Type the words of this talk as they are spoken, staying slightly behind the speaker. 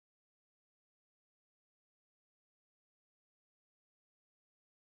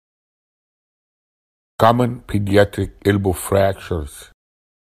Common pediatric elbow fractures.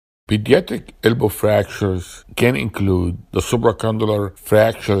 Pediatric elbow fractures can include the supracondylar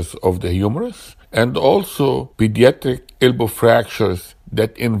fractures of the humerus and also pediatric elbow fractures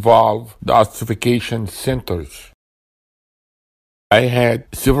that involve the ossification centers. I had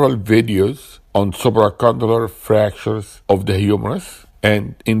several videos on supracondylar fractures of the humerus,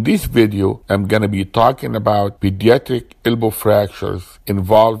 and in this video, I'm going to be talking about pediatric elbow fractures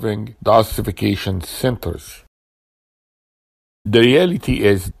involving the ossification centers. The reality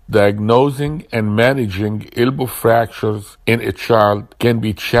is, diagnosing and managing elbow fractures in a child can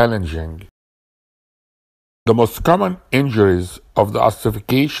be challenging. The most common injuries of the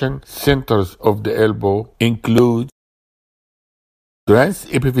ossification centers of the elbow include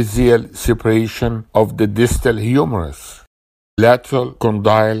transepiphyseal separation of the distal humerus, lateral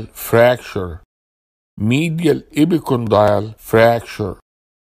condyle fracture, medial epicondyle fracture,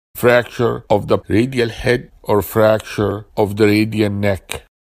 fracture of the radial head or fracture of the radial neck.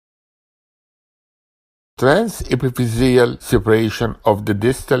 Transepiphyseal separation of the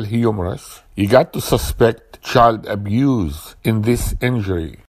distal humerus, you got to suspect child abuse in this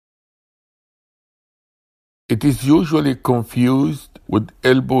injury. It is usually confused with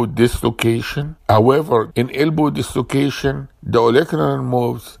elbow dislocation. However, in elbow dislocation, the olecranon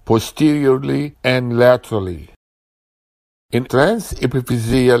moves posteriorly and laterally. In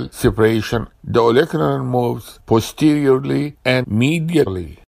transepiphyseal separation, the olecranon moves posteriorly and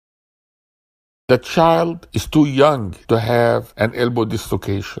medially. The child is too young to have an elbow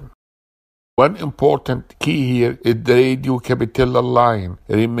dislocation. One important key here is the radiocapitellar line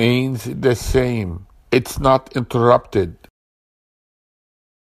remains the same. It's not interrupted.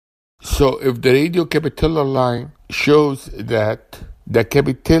 So if the radiocapitellar line shows that the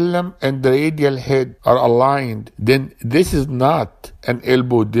capitellum and the radial head are aligned, then this is not an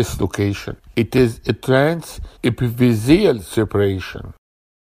elbow dislocation. It is a transepiphyseal separation.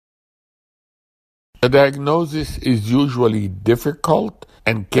 The diagnosis is usually difficult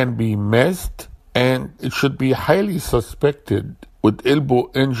and can be missed, and it should be highly suspected with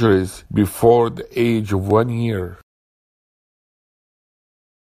elbow injuries before the age of 1 year.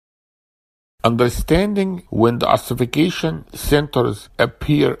 Understanding when the ossification centers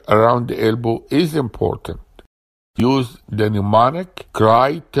appear around the elbow is important. Use the mnemonic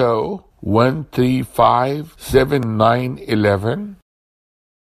CRY-TOE 1357911.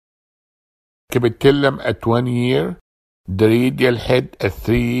 Capitellum at 1 year, the radial head at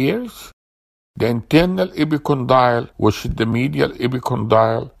 3 years, the internal epicondyle, which is the medial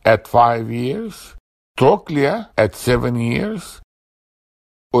epicondyle, at 5 years, trochlea at 7 years,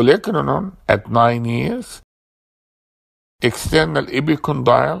 olecranon at 9 years, external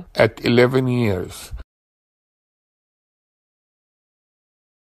epicondyle at 11 years.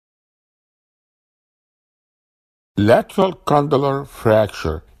 Lateral condylar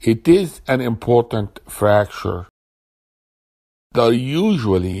fracture. It is an important fracture. They are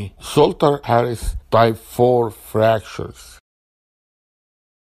usually Salter-Harris type 4 fractures.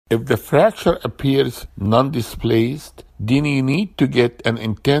 If the fracture appears non-displaced, then you need to get an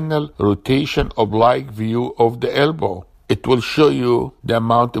internal rotation oblique view of the elbow. It will show you the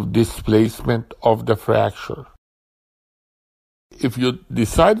amount of displacement of the fracture. If you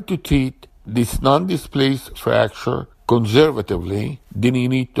decide to treat this non-displaced fracture conservatively, then you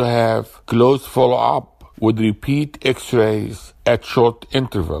need to have close follow-up with repeat x-rays at short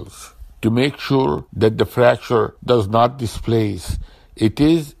intervals to make sure that the fracture does not displace. It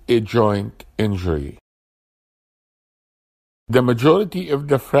is a joint injury. The majority of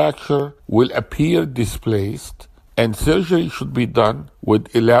the fracture will appear displaced, and surgery should be done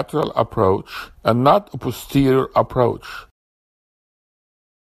with a lateral approach and not a posterior approach.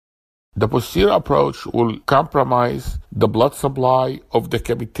 The posterior approach will compromise the blood supply of the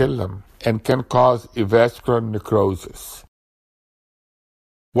capitellum and can cause a vascular necrosis.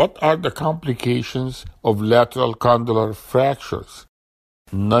 What are the complications of lateral condylar fractures?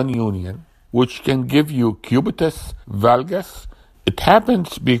 Non-union, which can give you cubitus valgus. It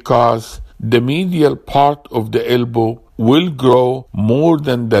happens because the medial part of the elbow will grow more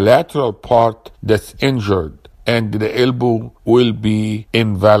than the lateral part that's injured, and the elbow will be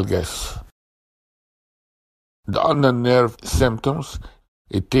in valgus. The ulnar nerve symptoms.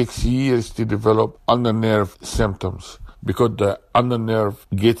 It takes years to develop ulnar nerve symptoms because the ulnar nerve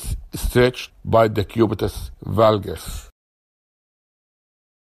gets stretched by the cubitus valgus.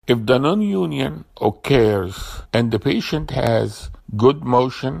 If the non-union occurs and the patient has good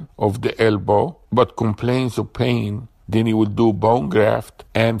motion of the elbow but complains of pain, then you will do bone graft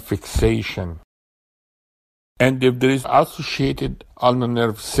and fixation. And if there is associated ulnar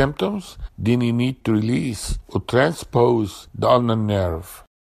nerve symptoms, then you need to release or transpose the ulnar nerve.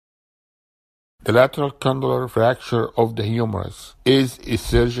 The lateral condylar fracture of the humerus is a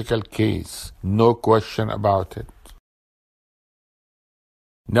surgical case, no question about it.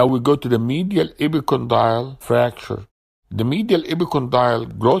 Now we go to the medial epicondyle fracture. The medial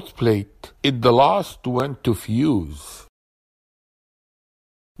epicondyle growth plate is the last one to fuse.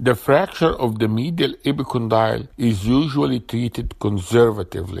 The fracture of the medial epicondyle is usually treated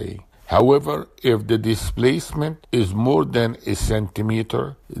conservatively. However, if the displacement is more than a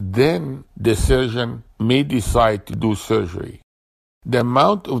centimeter, then the surgeon may decide to do surgery. The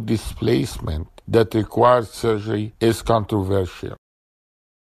amount of displacement that requires surgery is controversial.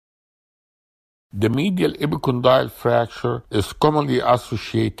 The medial epicondyle fracture is commonly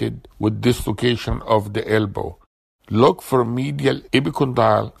associated with dislocation of the elbow. Look for medial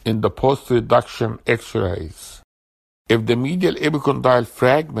epicondyle in the post-reduction X-rays. If the medial epicondyle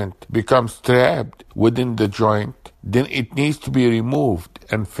fragment becomes trapped within the joint, then it needs to be removed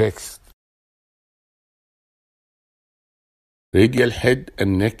and fixed. Radial head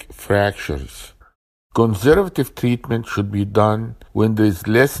and neck fractures. Conservative treatment should be done when there is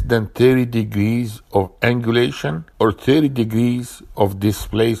less than 30 degrees of angulation or 30 degrees of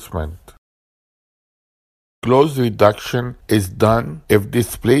displacement. Close reduction is done if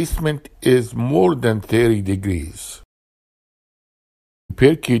displacement is more than 30 degrees.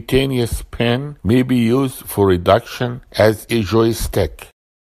 Percutaneous pen may be used for reduction as a joystick.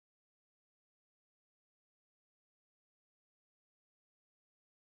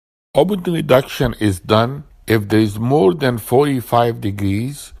 Open reduction is done if there is more than 45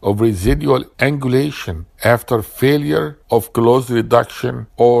 degrees of residual angulation after failure of close reduction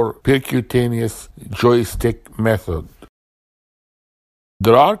or percutaneous joystick method.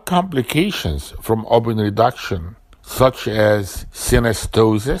 There are complications from open reduction, such as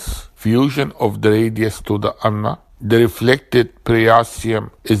synostosis, fusion of the radius to the ulna. The reflected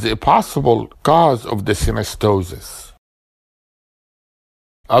periosteum is a possible cause of the synostosis.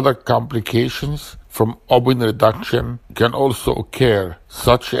 Other complications from open reduction can also occur,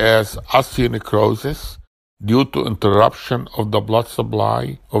 such as osteonecrosis due to interruption of the blood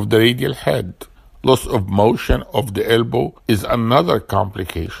supply of the radial head. Loss of motion of the elbow is another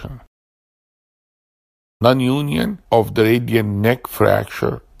complication. Non-union of the radial neck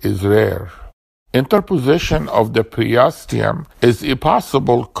fracture is rare. Interposition of the periosteum is a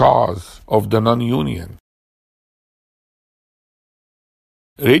possible cause of the non-union.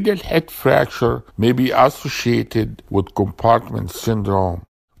 Radial head fracture may be associated with compartment syndrome.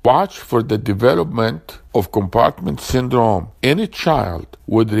 Watch for the development of compartment syndrome in a child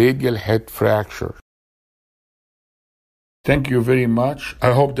with radial head fracture. Thank you very much.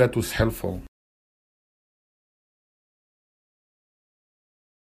 I hope that was helpful.